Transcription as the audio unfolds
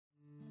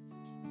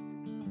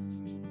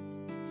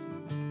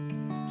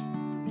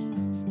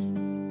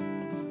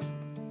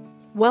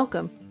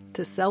Welcome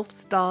to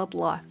Self-Styled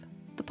Life,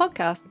 the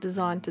podcast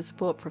designed to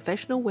support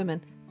professional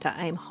women to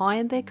aim high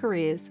in their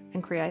careers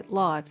and create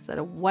lives that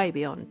are way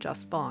beyond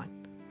just fine.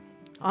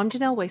 I'm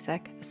Janelle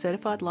Wiesack, a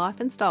certified life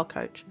and style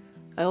coach.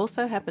 I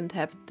also happen to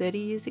have 30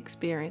 years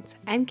experience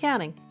and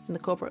counting in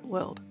the corporate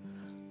world.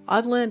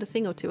 I've learned a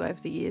thing or two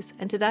over the years,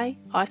 and today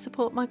I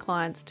support my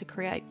clients to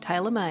create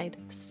tailor-made,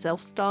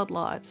 self-styled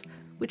lives,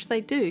 which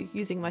they do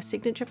using my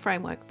signature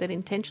framework that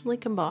intentionally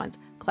combines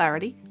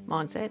clarity,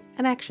 mindset,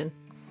 and action.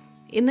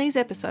 In these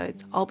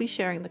episodes, I'll be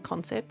sharing the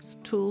concepts,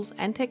 tools,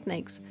 and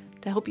techniques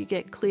to help you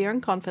get clear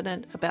and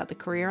confident about the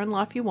career and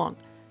life you want,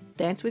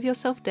 dance with your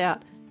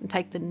self-doubt, and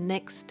take the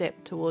next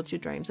step towards your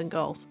dreams and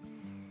goals.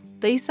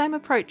 These same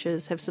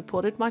approaches have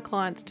supported my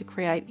clients to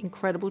create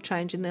incredible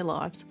change in their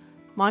lives.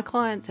 My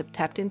clients have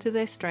tapped into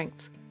their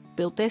strengths,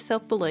 built their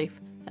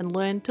self-belief, and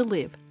learned to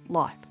live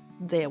life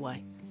their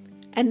way.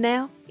 And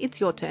now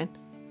it's your turn.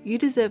 You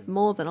deserve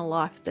more than a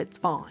life that's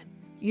fine.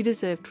 You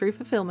deserve true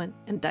fulfillment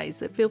and days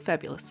that feel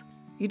fabulous.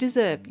 You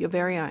deserve your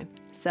very own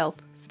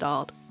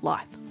self-styled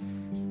life.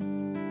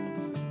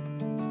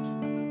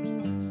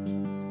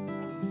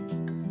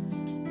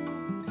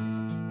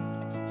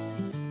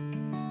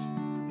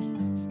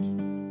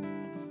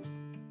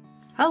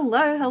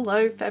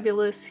 Hello,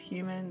 fabulous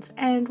humans,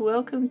 and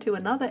welcome to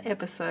another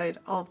episode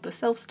of the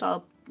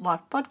Self-Styled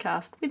Life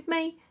podcast with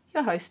me,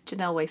 your host,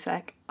 Janelle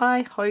Wiesack.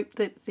 I hope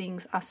that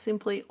things are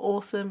simply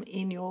awesome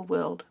in your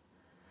world.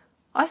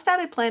 I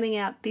started planning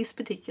out this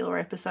particular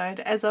episode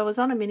as I was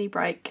on a mini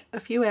break a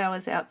few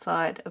hours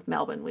outside of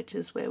Melbourne, which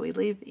is where we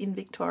live in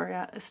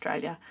Victoria,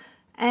 Australia.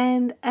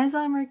 And as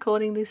I'm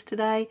recording this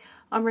today,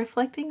 I'm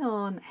reflecting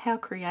on how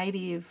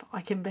creative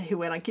I can be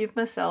when I give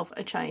myself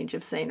a change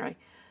of scenery.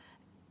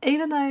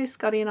 Even though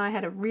Scotty and I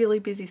had a really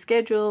busy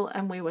schedule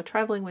and we were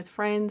travelling with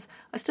friends,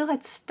 I still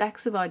had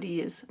stacks of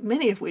ideas,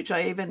 many of which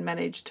I even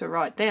managed to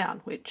write down,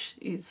 which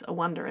is a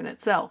wonder in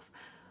itself.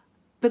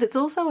 But it's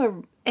also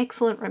an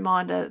excellent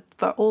reminder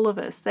for all of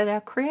us that our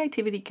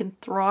creativity can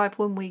thrive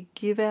when we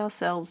give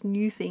ourselves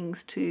new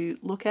things to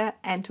look at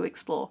and to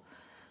explore.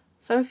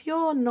 So if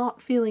you're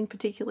not feeling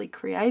particularly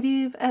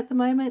creative at the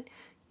moment,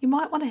 you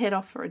might want to head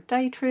off for a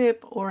day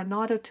trip or a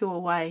night or two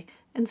away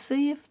and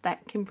see if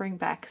that can bring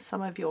back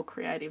some of your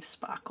creative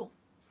sparkle.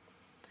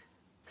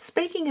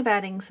 Speaking of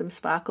adding some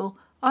sparkle,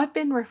 I've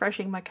been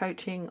refreshing my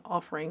coaching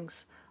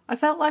offerings. I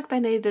felt like they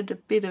needed a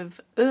bit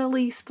of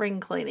early spring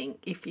cleaning,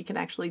 if you can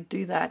actually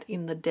do that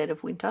in the dead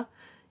of winter.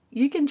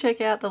 You can check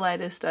out the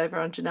latest over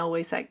on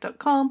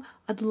janellewiesack.com.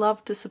 I'd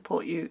love to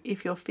support you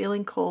if you're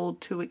feeling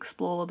called to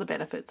explore the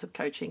benefits of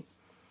coaching.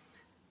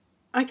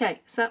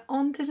 Okay, so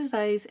on to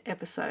today's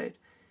episode.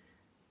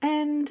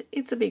 And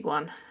it's a big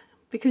one,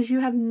 because you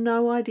have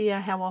no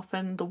idea how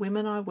often the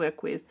women I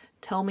work with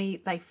tell me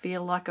they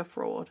feel like a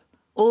fraud,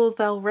 or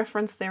they'll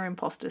reference their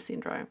imposter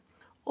syndrome,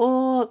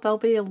 or they'll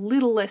be a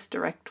little less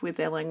direct with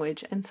their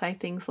language and say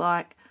things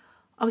like,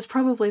 I was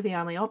probably the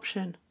only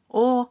option,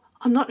 or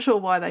I'm not sure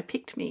why they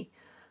picked me,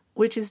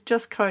 which is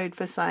just code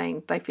for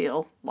saying they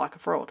feel like a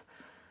fraud.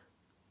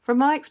 From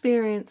my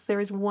experience, there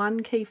is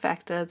one key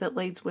factor that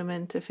leads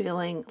women to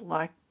feeling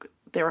like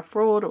they're a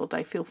fraud or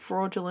they feel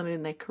fraudulent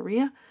in their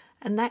career,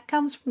 and that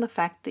comes from the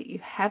fact that you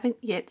haven't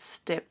yet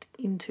stepped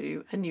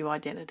into a new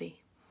identity.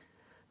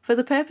 For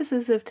the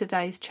purposes of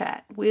today's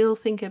chat, we'll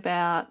think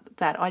about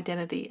that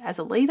identity as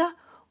a leader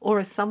or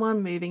as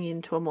someone moving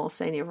into a more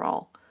senior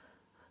role.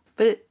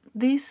 But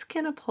this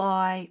can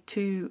apply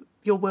to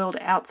your world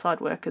outside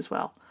work as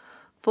well.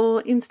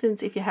 For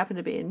instance, if you happen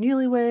to be a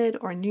newlywed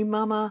or a new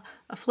mama,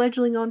 a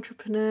fledgling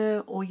entrepreneur,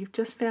 or you've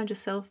just found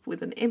yourself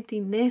with an empty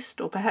nest,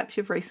 or perhaps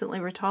you've recently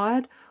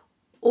retired,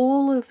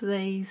 all of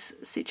these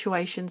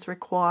situations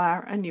require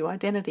a new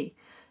identity.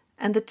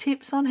 And the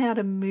tips on how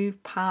to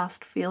move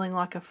past feeling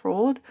like a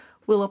fraud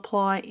will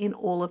apply in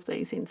all of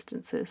these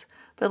instances.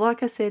 But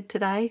like I said,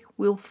 today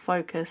we'll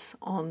focus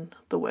on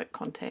the work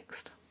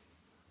context.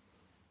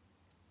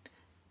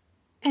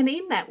 And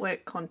in that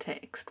work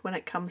context, when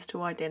it comes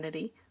to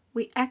identity,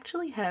 we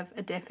actually have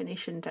a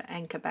definition to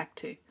anchor back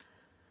to.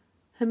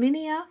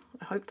 Herminia,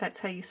 I hope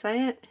that's how you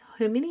say it,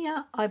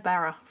 Herminia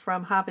Ibarra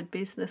from Harvard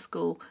Business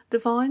School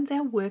defines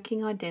our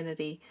working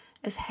identity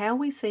as how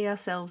we see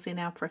ourselves in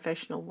our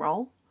professional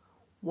role,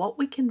 what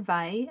we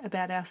convey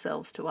about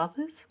ourselves to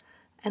others,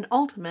 and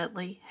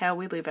ultimately how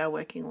we live our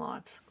working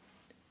lives.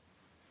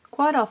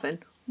 Quite often,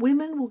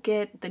 women will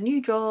get the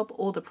new job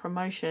or the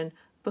promotion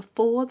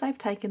before they've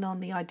taken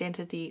on the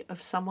identity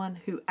of someone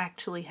who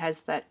actually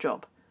has that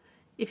job.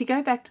 If you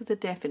go back to the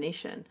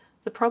definition,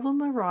 the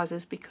problem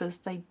arises because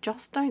they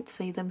just don't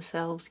see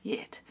themselves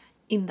yet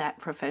in that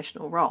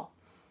professional role.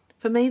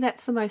 For me,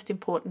 that's the most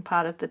important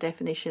part of the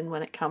definition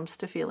when it comes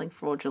to feeling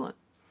fraudulent.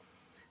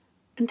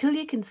 Until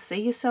you can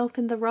see yourself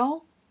in the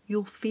role,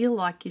 you'll feel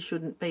like you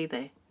shouldn't be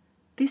there.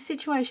 This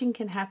situation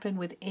can happen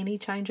with any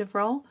change of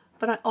role,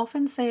 but I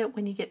often see it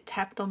when you get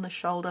tapped on the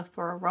shoulder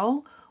for a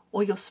role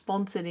or you're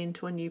sponsored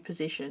into a new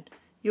position.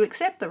 You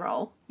accept the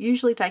role,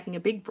 usually taking a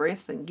big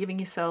breath and giving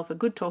yourself a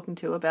good talking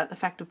to about the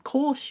fact of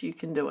course you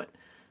can do it.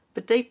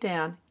 but deep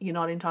down, you're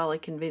not entirely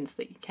convinced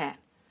that you can.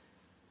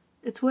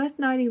 It's worth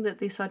noting that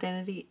this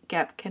identity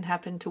gap can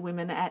happen to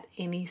women at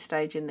any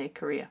stage in their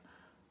career.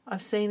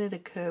 I've seen it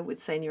occur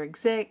with senior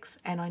execs,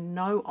 and I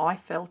know I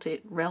felt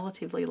it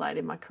relatively late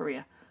in my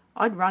career.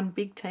 I'd run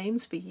big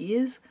teams for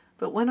years,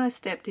 but when I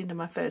stepped into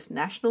my first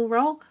national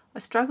role, I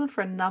struggled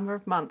for a number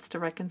of months to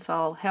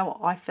reconcile how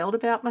I felt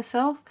about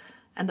myself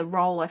and the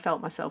role I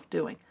felt myself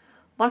doing.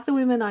 Like the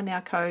women I now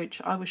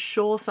coach, I was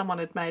sure someone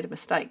had made a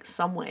mistake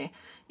somewhere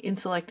in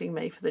selecting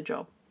me for the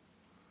job.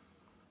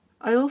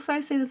 I also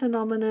see the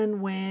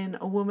phenomenon when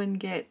a woman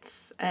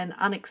gets an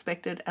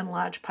unexpected and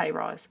large pay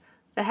rise.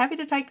 They're happy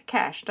to take the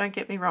cash, don't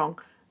get me wrong,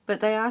 but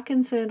they are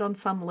concerned on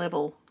some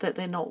level that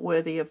they're not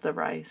worthy of the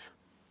raise.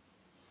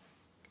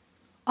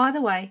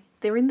 Either way,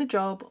 they're in the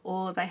job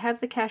or they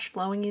have the cash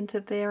flowing into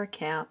their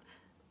account,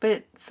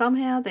 but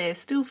somehow they're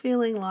still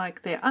feeling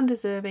like they're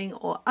undeserving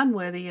or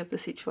unworthy of the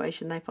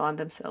situation they find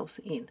themselves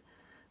in.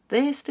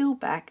 They're still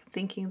back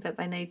thinking that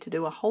they need to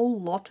do a whole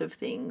lot of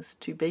things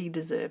to be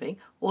deserving,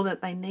 or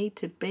that they need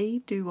to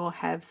be, do, or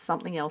have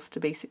something else to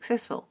be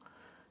successful.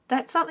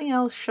 That something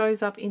else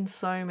shows up in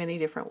so many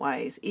different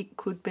ways. It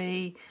could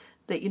be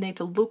that you need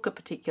to look a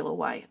particular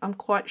way. I'm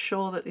quite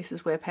sure that this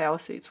is where power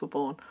suits were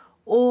born.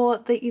 Or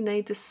that you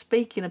need to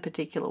speak in a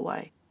particular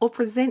way, or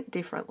present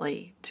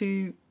differently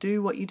to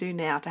do what you do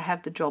now, to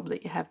have the job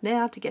that you have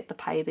now, to get the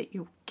pay that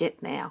you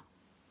get now.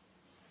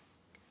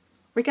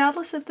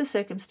 Regardless of the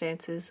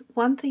circumstances,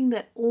 one thing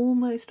that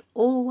almost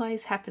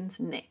always happens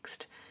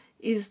next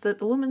is that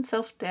the woman's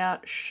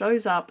self-doubt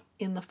shows up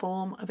in the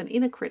form of an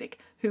inner critic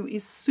who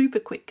is super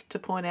quick to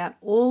point out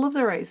all of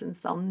the reasons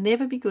they'll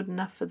never be good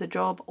enough for the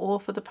job or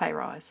for the pay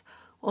rise.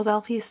 Or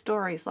they'll hear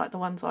stories like the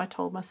ones I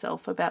told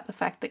myself about the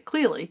fact that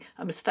clearly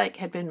a mistake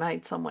had been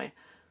made somewhere.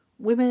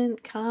 Women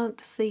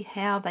can't see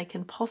how they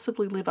can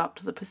possibly live up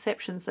to the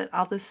perceptions that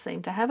others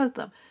seem to have of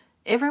them.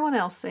 Everyone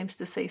else seems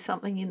to see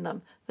something in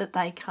them that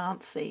they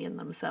can't see in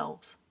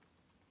themselves.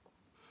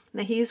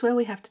 Now here's where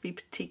we have to be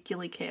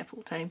particularly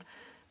careful, team,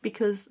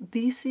 because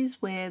this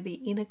is where the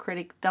inner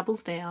critic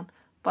doubles down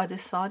by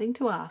deciding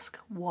to ask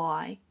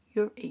why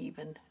you're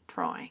even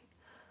trying.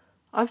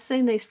 I've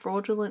seen these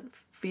fraudulent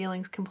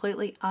feelings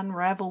completely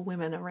unravel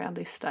women around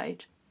this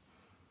stage.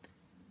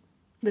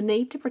 The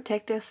need to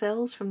protect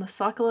ourselves from the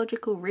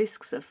psychological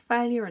risks of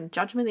failure and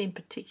judgment in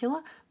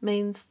particular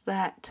means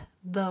that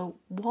the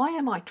why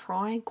am I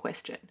trying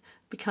question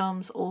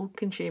becomes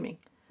all-consuming.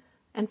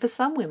 And for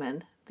some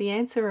women, the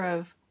answer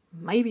of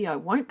maybe I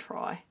won't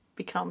try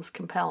becomes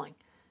compelling.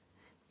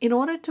 In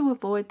order to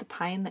avoid the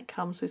pain that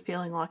comes with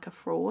feeling like a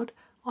fraud,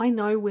 I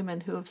know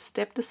women who have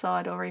stepped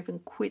aside or even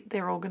quit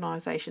their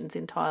organisations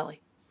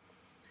entirely.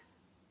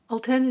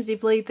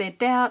 Alternatively, their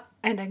doubt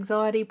and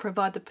anxiety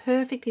provide the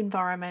perfect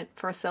environment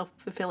for a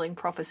self-fulfilling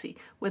prophecy,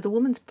 where the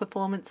woman's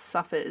performance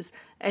suffers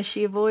as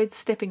she avoids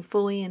stepping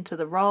fully into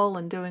the role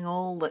and doing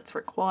all that's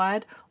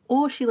required,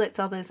 or she lets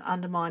others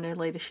undermine her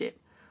leadership.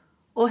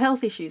 Or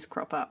health issues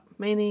crop up,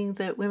 meaning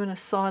that women are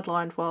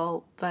sidelined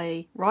while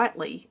they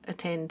rightly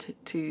attend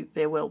to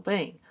their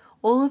well-being.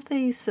 All of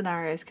these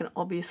scenarios can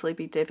obviously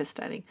be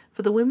devastating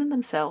for the women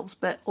themselves,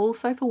 but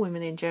also for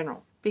women in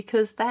general,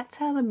 because that's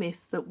how the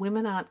myth that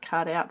women aren't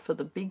cut out for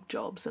the big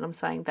jobs, and I'm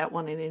saying that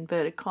one in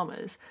inverted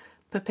commas,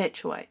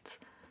 perpetuates.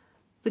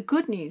 The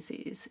good news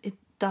is it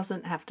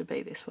doesn't have to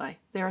be this way.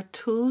 There are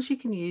tools you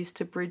can use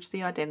to bridge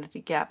the identity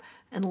gap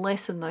and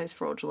lessen those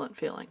fraudulent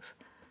feelings.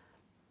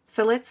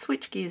 So let's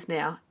switch gears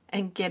now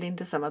and get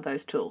into some of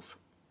those tools.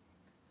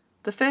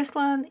 The first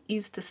one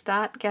is to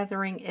start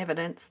gathering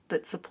evidence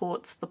that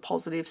supports the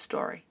positive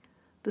story.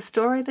 The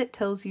story that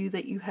tells you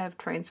that you have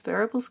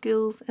transferable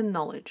skills and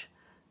knowledge,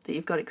 that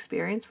you've got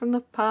experience from the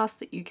past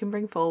that you can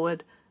bring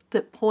forward,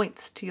 that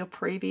points to your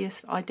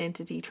previous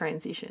identity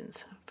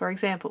transitions. For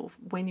example,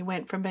 when you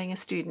went from being a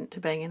student to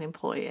being an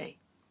employee.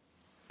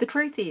 The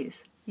truth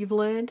is, you've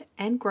learned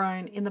and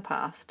grown in the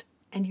past,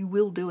 and you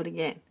will do it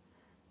again.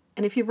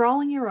 And if you're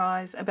rolling your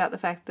eyes about the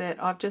fact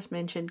that I've just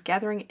mentioned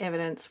gathering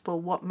evidence for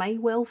what may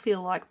well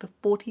feel like the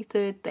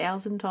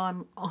 43rd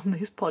time on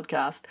this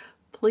podcast,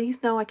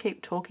 please know I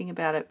keep talking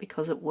about it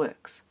because it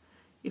works.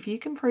 If you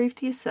can prove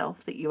to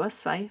yourself that you are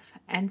safe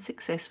and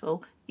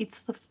successful, it's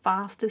the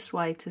fastest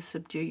way to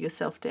subdue your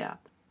self-doubt.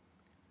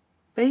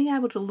 Being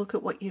able to look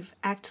at what you've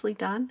actually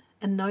done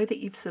and know that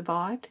you've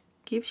survived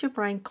gives your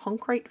brain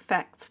concrete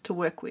facts to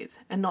work with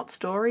and not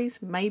stories,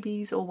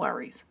 maybes, or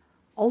worries.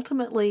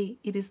 Ultimately,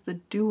 it is the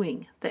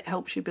doing that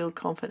helps you build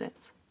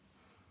confidence.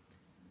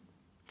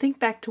 Think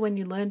back to when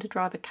you learned to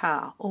drive a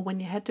car or when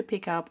you had to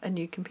pick up a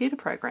new computer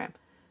program.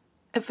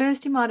 At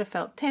first you might have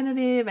felt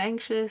tentative,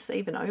 anxious,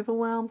 even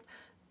overwhelmed,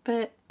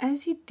 but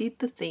as you did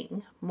the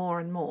thing more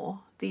and more,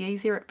 the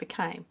easier it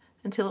became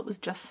until it was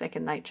just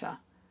second nature.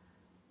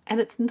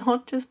 And it's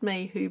not just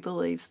me who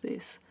believes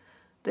this.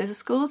 There's a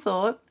school of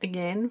thought,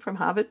 again from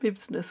Harvard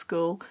Business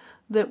School,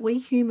 that we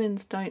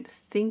humans don't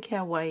think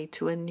our way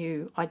to a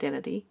new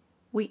identity.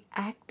 We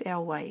act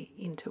our way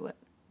into it.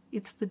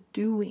 It's the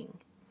doing.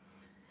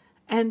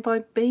 And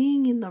by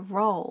being in the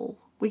role,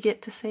 We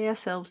get to see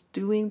ourselves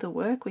doing the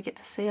work, we get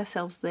to see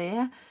ourselves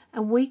there,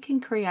 and we can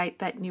create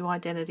that new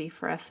identity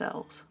for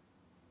ourselves.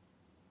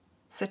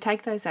 So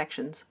take those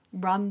actions,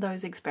 run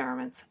those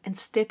experiments, and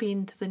step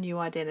into the new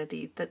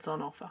identity that's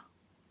on offer.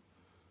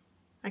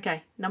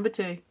 Okay, number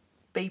 2,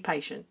 be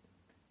patient.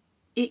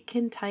 It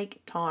can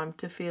take time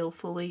to feel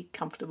fully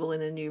comfortable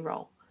in a new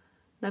role.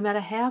 No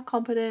matter how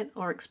competent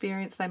or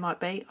experienced they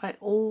might be, I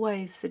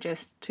always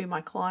suggest to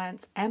my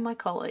clients and my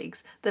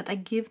colleagues that they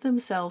give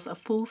themselves a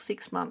full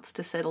 6 months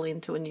to settle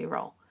into a new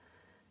role.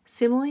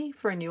 Similarly,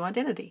 for a new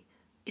identity,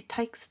 it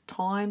takes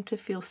time to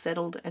feel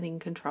settled and in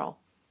control.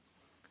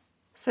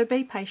 So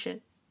be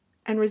patient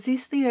and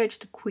resist the urge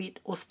to quit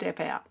or step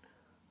out.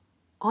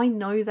 I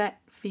know that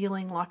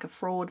feeling like a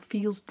fraud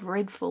feels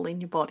dreadful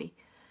in your body,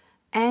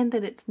 and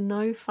that it's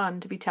no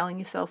fun to be telling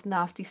yourself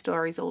nasty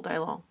stories all day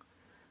long.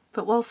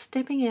 But while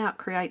stepping out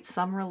creates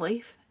some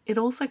relief, it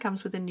also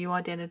comes with a new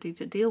identity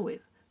to deal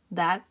with,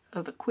 that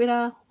of a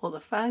quitter or the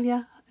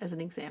failure, as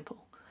an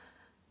example.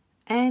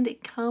 And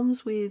it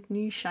comes with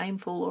new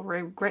shameful or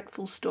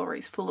regretful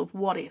stories full of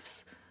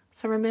what-ifs.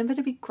 So remember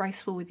to be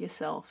graceful with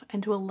yourself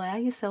and to allow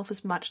yourself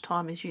as much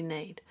time as you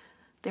need.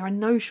 There are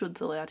no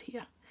shoulds allowed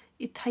here.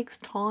 It takes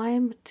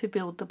time to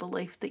build the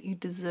belief that you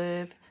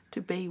deserve to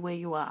be where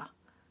you are.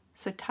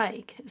 So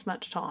take as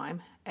much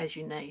time as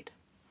you need.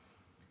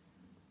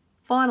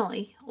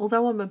 Finally,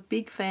 although I'm a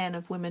big fan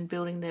of women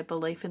building their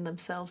belief in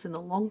themselves in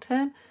the long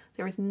term,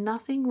 there is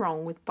nothing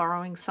wrong with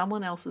borrowing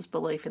someone else's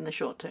belief in the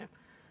short term.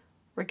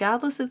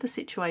 Regardless of the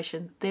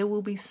situation, there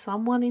will be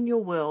someone in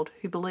your world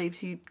who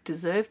believes you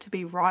deserve to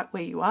be right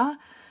where you are,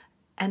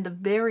 and the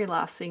very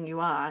last thing you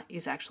are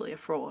is actually a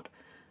fraud.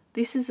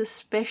 This is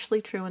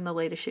especially true in the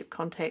leadership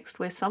context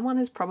where someone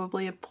has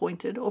probably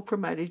appointed or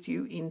promoted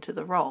you into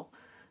the role.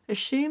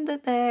 Assume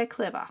that they are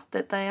clever,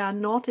 that they are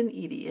not an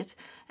idiot,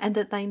 and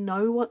that they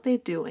know what they're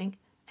doing,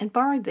 and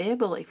borrow their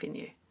belief in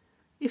you.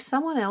 If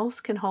someone else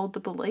can hold the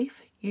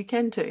belief, you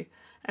can too.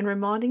 And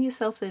reminding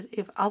yourself that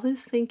if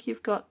others think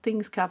you've got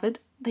things covered,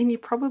 then you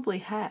probably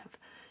have.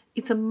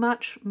 It's a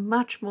much,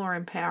 much more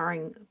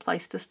empowering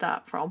place to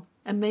start from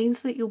and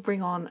means that you'll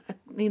bring on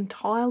an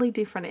entirely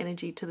different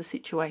energy to the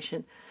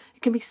situation.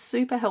 It can be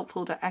super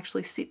helpful to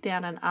actually sit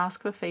down and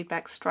ask for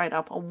feedback straight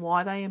up on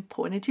why they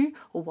appointed you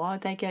or why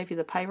they gave you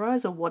the pay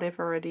rise or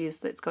whatever it is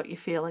that's got you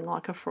feeling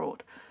like a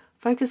fraud.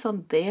 Focus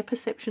on their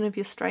perception of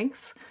your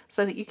strengths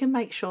so that you can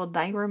make sure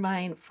they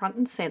remain front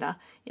and centre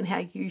in how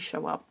you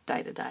show up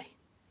day to day.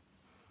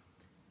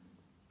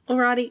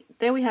 Alrighty,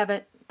 there we have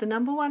it. The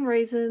number one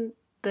reason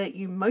that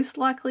you most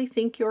likely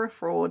think you're a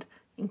fraud,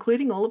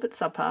 including all of its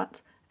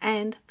subparts,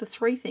 and the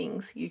 3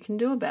 things you can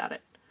do about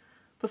it.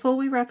 Before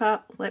we wrap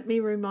up, let me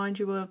remind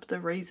you of the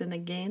reason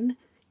again.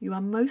 You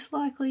are most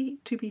likely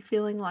to be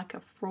feeling like a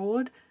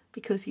fraud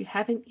because you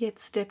haven't yet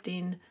stepped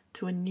in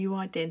to a new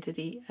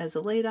identity as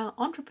a leader,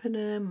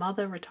 entrepreneur,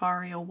 mother,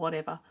 retiree, or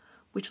whatever,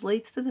 which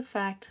leads to the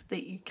fact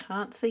that you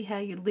can't see how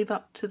you live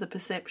up to the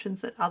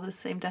perceptions that others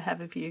seem to have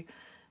of you,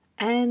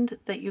 and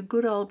that your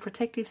good old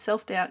protective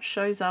self-doubt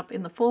shows up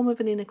in the form of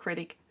an inner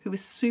critic who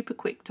is super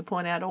quick to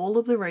point out all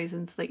of the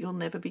reasons that you'll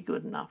never be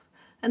good enough,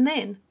 and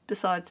then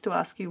decides to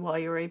ask you why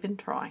you're even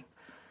trying.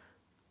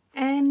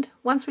 And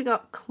once we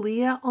got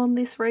clear on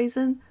this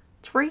reason,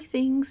 3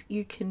 things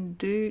you can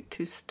do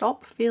to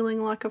stop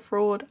feeling like a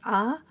fraud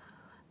are: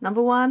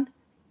 number 1,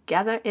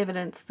 gather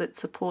evidence that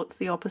supports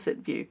the opposite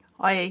view,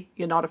 i.e.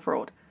 you're not a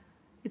fraud.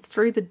 It's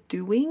through the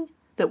doing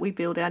that we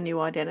build our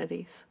new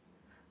identities.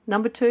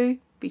 Number 2,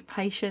 be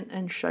patient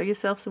and show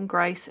yourself some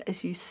grace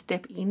as you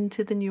step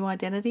into the new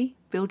identity.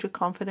 Build your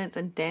confidence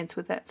and dance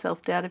with that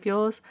self-doubt of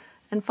yours.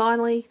 And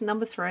finally,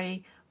 number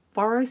 3,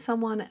 borrow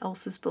someone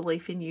else's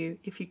belief in you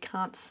if you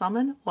can't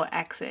summon or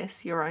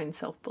access your own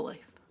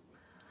self-belief.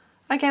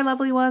 Okay,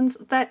 lovely ones,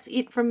 that's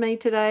it from me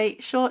today.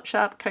 Short,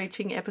 sharp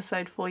coaching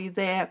episode for you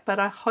there, but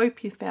I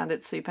hope you found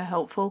it super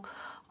helpful.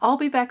 I'll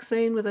be back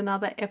soon with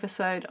another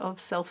episode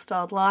of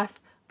Self-Styled Life,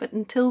 but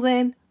until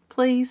then,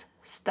 please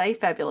stay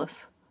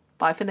fabulous.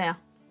 Bye for now.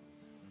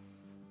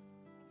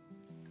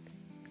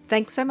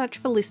 Thanks so much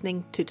for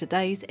listening to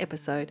today's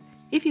episode.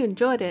 If you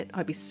enjoyed it,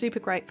 I'd be super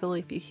grateful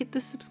if you hit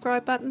the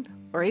subscribe button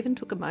or even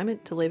took a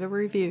moment to leave a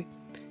review.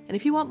 And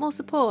if you want more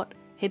support,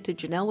 head to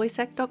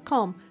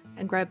janellewaysack.com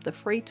and grab the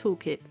free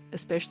toolkit,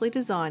 especially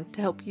designed to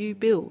help you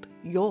build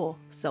your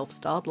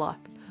self-styled life.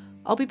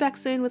 I'll be back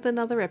soon with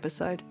another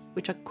episode,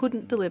 which I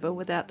couldn't deliver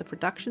without the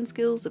production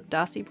skills of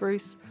Darcy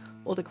Bruce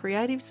or the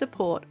creative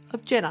support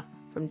of Jenna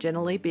from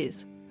Jenna Lee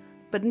Biz.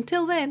 But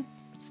until then,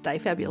 stay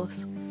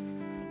fabulous.